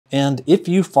And if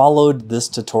you followed this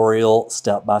tutorial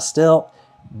step by step,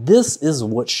 this is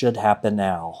what should happen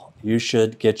now. You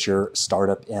should get your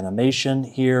startup animation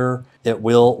here. It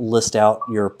will list out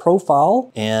your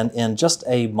profile, and in just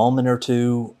a moment or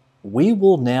two, we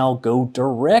will now go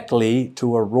directly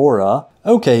to Aurora.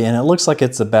 Okay, and it looks like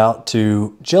it's about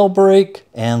to jailbreak.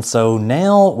 And so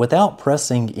now, without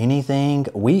pressing anything,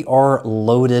 we are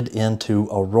loaded into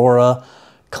Aurora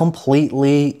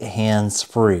completely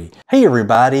hands-free. Hey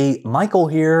everybody, Michael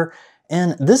here.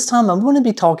 And this time I'm going to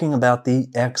be talking about the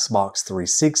Xbox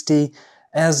 360,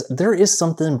 as there is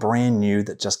something brand new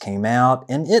that just came out,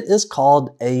 and it is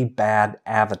called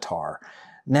ABadAvatar.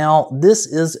 Now, this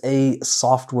is a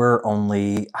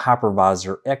software-only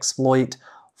hypervisor exploit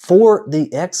for the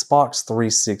Xbox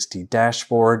 360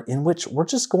 dashboard, in which we're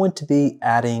just going to be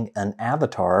adding an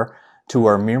avatar to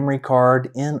our memory card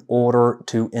in order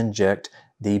to inject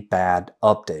the bad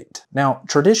update. Now,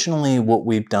 traditionally what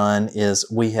we've done is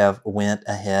we have went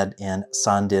ahead and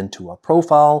signed into a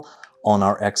profile on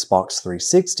our Xbox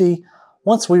 360.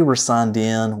 Once we were signed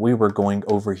in, we were going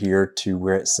over here to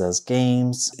where it says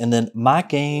games and then my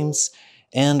games,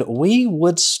 and we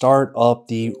would start up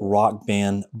the Rock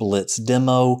Band Blitz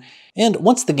demo. And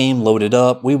once the game loaded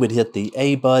up, we would hit the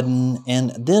A button,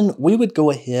 and then we would go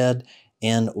ahead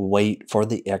and wait for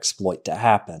the exploit to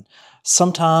happen.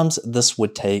 Sometimes this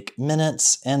would take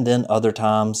minutes, and then other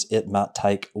times it might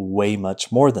take way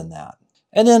much more than that.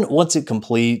 And then once it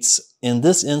completes, in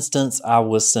this instance, I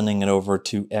was sending it over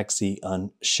to Xe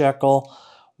Unshackle,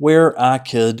 where I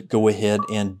could go ahead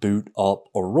and boot up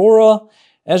Aurora.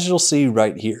 As you'll see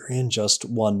right here in just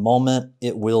one moment,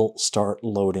 it will start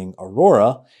loading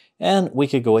Aurora, and we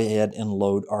could go ahead and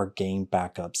load our game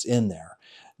backups in there.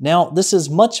 Now, this is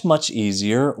much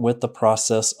easier with the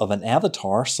process of an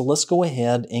avatar, so let's go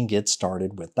ahead and get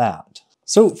started with that.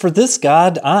 So for this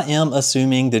guide, I am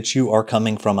assuming that you are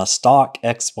coming from a stock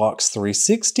Xbox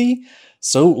 360,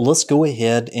 so let's go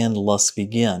ahead and let's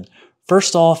begin.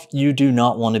 First off, you do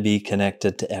not want to be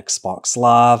connected to Xbox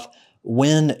Live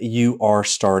when you are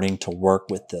starting to work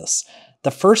with this.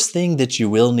 The first thing that you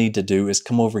will need to do is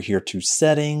come over here to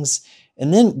Settings,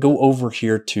 and then go over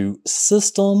here to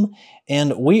System,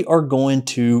 and we are going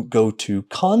to go to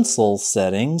Console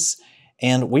Settings,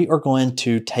 and we are going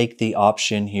to take the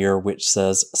option here which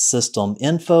says System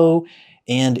Info,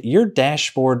 and your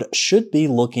dashboard should be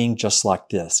looking just like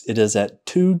this. It is at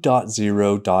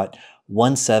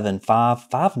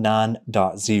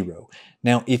 2.0.17559.0.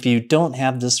 Now, if you don't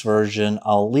have this version,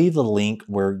 I'll leave a link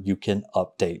where you can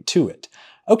update to it.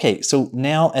 Okay, so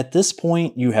now at this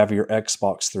point, you have your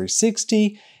Xbox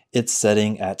 360. It's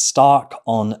setting at stock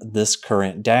on this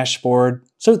current dashboard.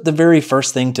 So the very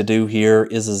first thing to do here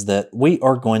is that we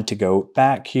are going to go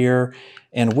back here,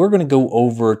 and we're going to go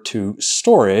over to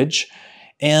storage.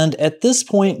 And at this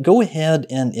point, go ahead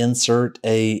and insert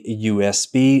a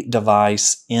USB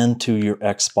device into your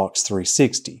Xbox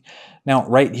 360. Now,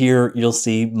 right here, you'll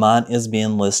see mine is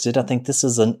being listed. I think this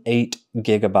is an 8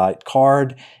 GB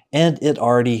card, and it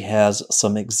already has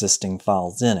some existing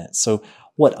files in it. So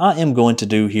what I am going to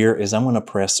do here is I'm going to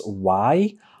press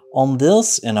Y on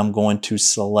this, and I'm going to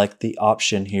select the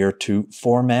option here to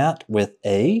format with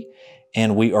A,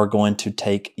 and we are going to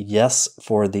take yes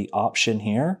for the option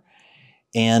here,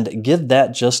 and give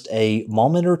that just a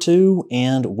moment or two,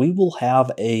 and we will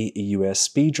have a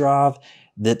USB drive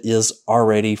that is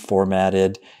already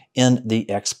formatted in the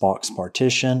Xbox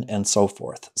partition and so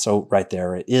forth. So right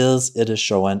there it is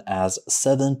showing as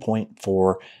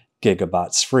 7.4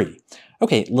 gigabytes free.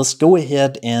 Okay, let's go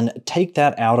ahead and take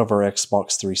that out of our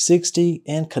Xbox 360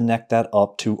 and connect that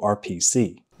up to our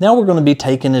PC. Now we're going to be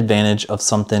taking advantage of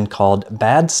something called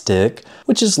BadStick,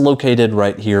 which is located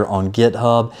right here on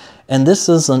GitHub. And this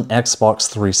is an Xbox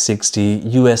 360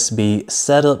 USB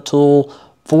setup tool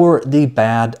for the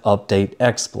bad update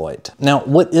exploit. Now,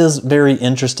 what is very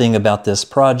interesting about this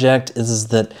project is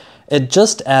that it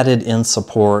just added in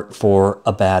support for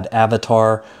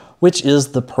ABadAvatar, which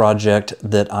is the project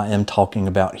that I am talking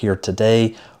about here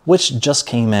today, which just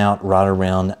came out right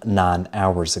around 9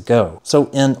 hours ago.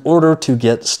 So in order to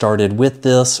get started with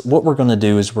this, what we're going to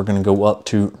do is we're going to go up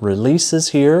to releases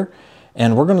here,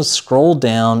 and we're going to scroll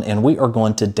down, and we are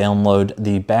going to download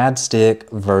the BadStick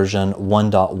version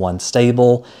 1.1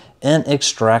 stable and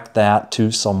extract that to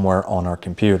somewhere on our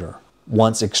computer.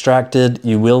 Once extracted,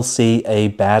 you will see a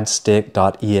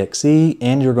badstick.exe,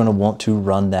 and you're going to want to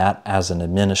run that as an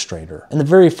administrator. And the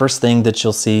very first thing that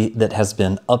you'll see that has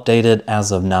been updated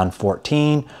as of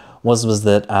 9/14 was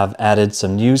that I've added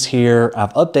some news here.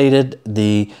 I've updated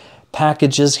the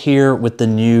packages here with the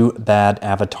new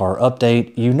BadAvatar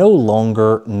update, you no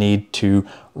longer need to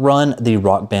run the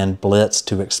Rock Band Blitz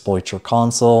to exploit your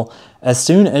console. As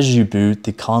soon as you boot,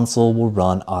 the console will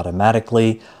run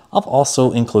automatically. I've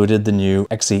also included the new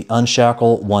XE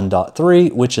Unshackle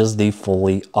 1.3, which is the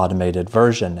fully automated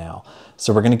version now.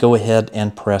 So we're going to go ahead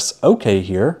and press OK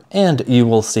here, and you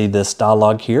will see this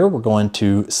dialog here. We're going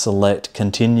to select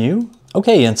Continue.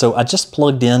 Okay, and so I just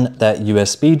plugged in that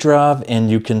USB drive, and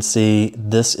you can see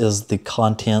this is the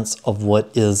contents of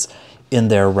what is in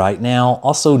there right now.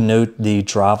 Also note the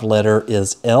drive letter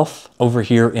is F. Over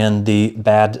here in the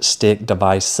BadStick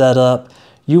device setup,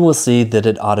 you will see that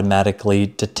it automatically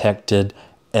detected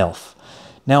F.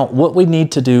 Now, what we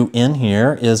need to do in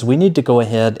here is we need to go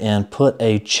ahead and put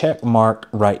a check mark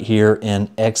right here in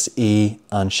XE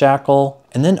Unshackle.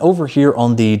 And then over here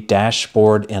on the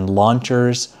dashboard and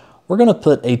launchers, we're going to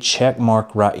put a check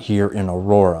mark right here in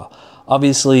Aurora.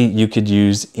 Obviously, you could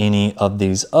use any of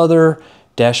these other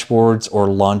dashboards or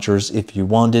launchers if you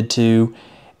wanted to.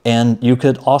 And you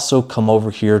could also come over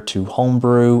here to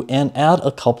Homebrew and add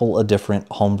a couple of different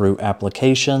Homebrew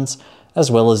applications,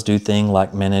 as well as do things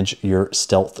like manage your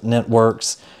stealth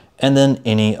networks and then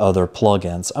any other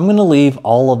plugins. I'm going to leave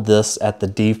all of this at the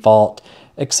default,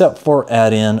 except for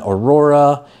add in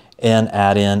Aurora and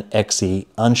add in XE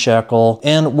Unshackle.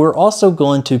 And we're also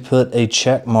going to put a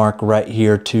check mark right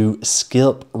here to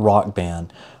skip Rock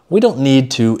Band. We don't need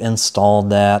to install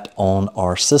that on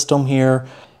our system here.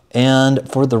 And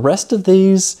for the rest of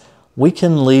these, we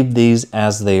can leave these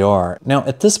as they are. Now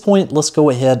at this point, let's go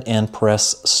ahead and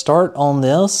press start on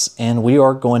this, and we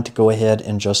are going to go ahead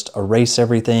and just erase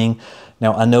everything.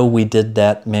 Now I know we did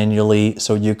that manually,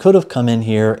 so you could have come in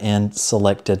here and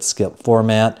selected skip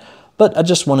format, but I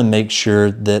just want to make sure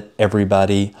that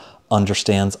everybody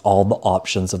understands all the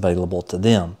options available to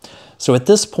them. So at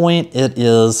this point, it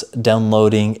is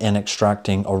downloading and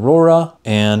extracting Aurora,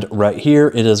 and right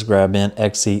here it is grabbing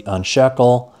XE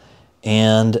Unshackle,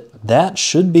 and that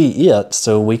should be it.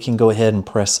 So we can go ahead and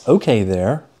press OK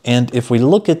there. And if we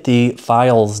look at the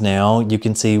files now, you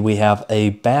can see we have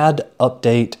a bad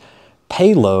update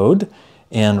payload,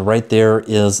 and right there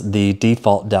is the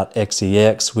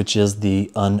default.xex, which is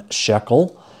the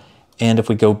Unshackle. And if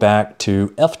we go back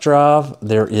to F drive,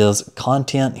 there is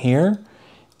content here.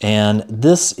 And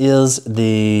this is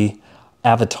the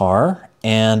avatar.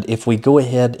 And if we go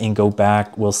ahead and go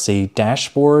back, we'll see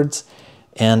dashboards.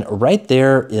 And right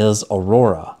there is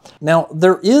Aurora. Now,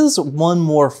 there is one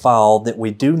more file that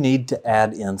we do need to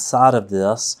add inside of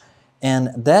this, and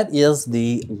that is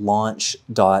the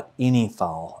launch.ini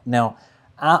file. Now,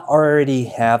 I already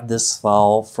have this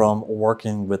file from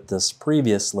working with this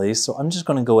previously, so I'm just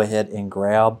going to go ahead and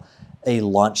grab a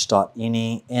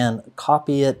launch.ini and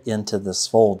copy it into this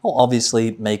folder. I'll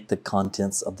obviously make the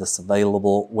contents of this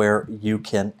available where you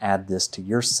can add this to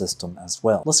your system as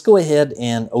well. Let's go ahead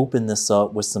and open this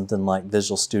up with something like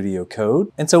Visual Studio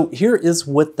Code. And so here is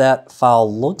what that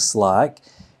file looks like.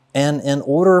 And in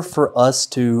order for us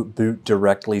to boot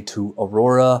directly to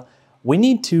Aurora, we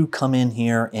need to come in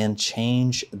here and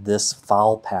change this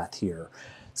file path here.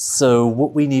 So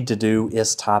what we need to do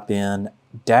is type in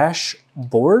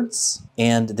dashboards,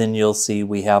 and then you'll see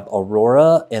we have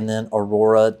Aurora and then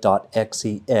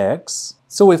aurora.xex.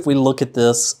 So if we look at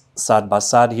this side by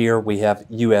side here, we have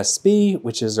USB,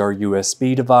 which is our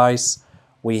USB device.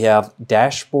 We have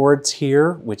dashboards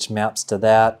here, which maps to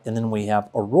that. And then we have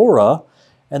Aurora,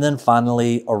 and then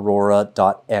finally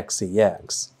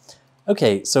aurora.xex.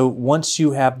 Okay, so once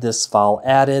you have this file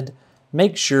added,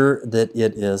 make sure that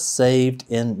it is saved,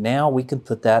 and now we can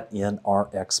put that in our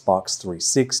Xbox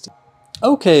 360.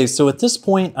 Okay, so at this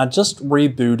point, I just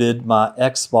rebooted my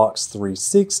Xbox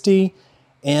 360,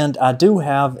 and I do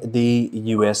have the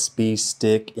USB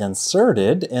stick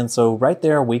inserted, and so right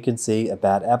there we can see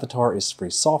ABadAvatar is free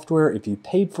software. If you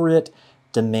paid for it,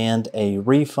 demand a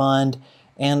refund,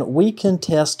 and we can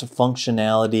test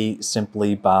functionality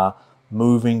simply by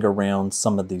moving around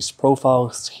some of these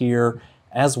profiles here,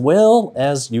 as well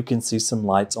as you can see some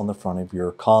lights on the front of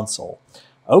your console.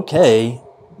 Okay,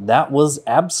 that was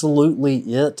absolutely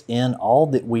it and all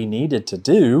that we needed to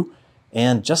do.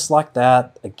 And just like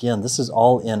that, again, this is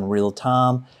all in real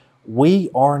time. We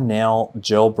are now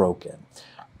jailbroken.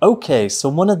 Okay, so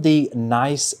one of the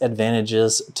nice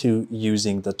advantages to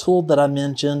using the tool that I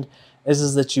mentioned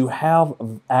is that you have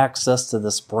access to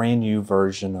this brand new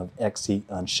version of XE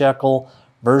Unshackle,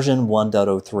 version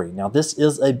 1.03. Now this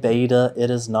is a beta,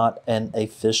 it is not an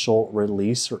official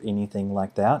release or anything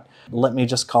like that. Let me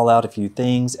just call out a few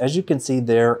things. As you can see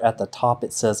there at the top,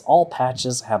 it says all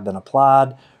patches have been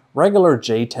applied. regular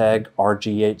JTAG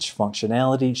RGH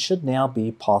functionality should now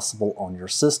be possible on your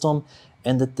system,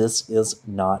 and that this is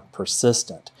not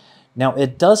persistent. Now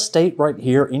it does state right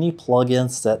here, any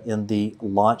plugins set in the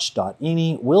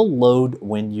launch.ini will load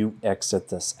when you exit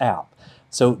this app.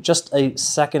 So just a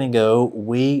second ago,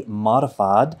 we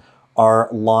modified our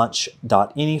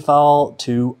launch.ini file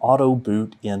to auto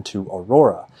boot into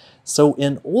Aurora. So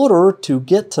in order to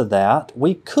get to that,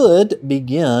 we could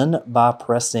begin by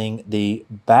pressing the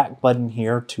back button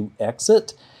here to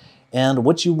exit. And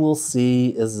what you will see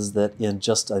is that in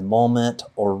just a moment,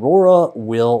 Aurora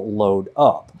will load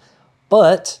up.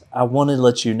 But I want to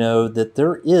let you know that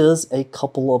there is a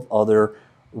couple of other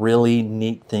really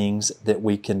neat things that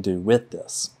we can do with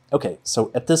this. Okay, so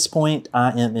at this point,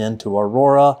 I am into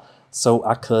Aurora, so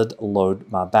I could load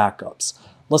my backups.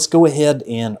 Let's go ahead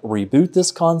and reboot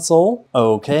this console.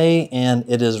 Okay, and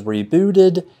it is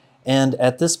rebooted. And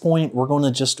at this point, we're going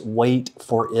to just wait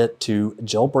for it to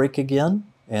jailbreak again.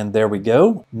 And there we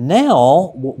go.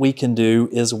 Now, what we can do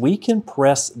is we can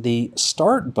press the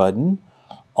start button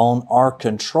on our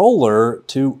controller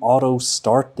to auto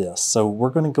start this. So we're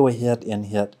going to go ahead and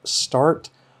hit start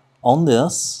on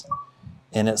this.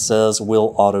 And it says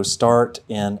will auto start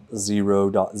in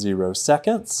 0.0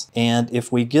 seconds. And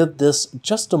if we give this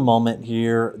just a moment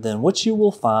here, then what you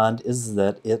will find is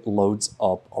that it loads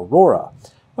up Aurora.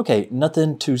 Okay,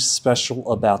 nothing too special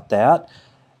about that.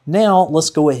 Now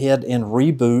let's go ahead and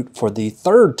reboot for the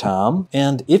third time.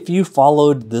 And if you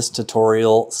followed this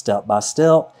tutorial step by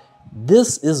step,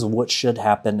 this is what should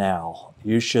happen now.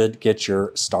 You should get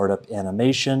your startup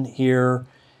animation here.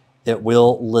 It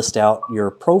will list out your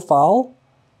profile.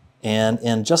 And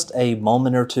in just a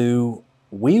moment or two,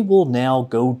 we will now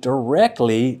go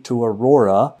directly to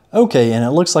Aurora. Okay, and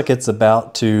it looks like it's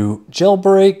about to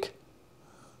jailbreak.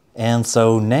 And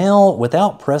so now,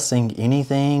 without pressing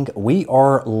anything, we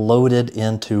are loaded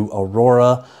into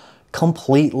Aurora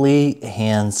completely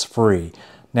hands-free.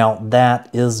 Now that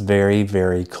is very,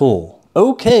 very cool.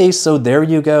 Okay, so there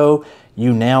you go.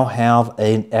 You now have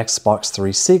an Xbox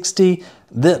 360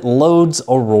 that loads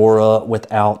Aurora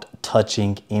without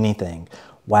touching anything.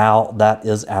 Wow, that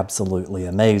is absolutely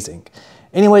amazing.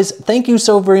 Anyways, thank you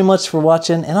so very much for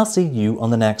watching, and I'll see you on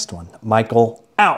the next one. Michael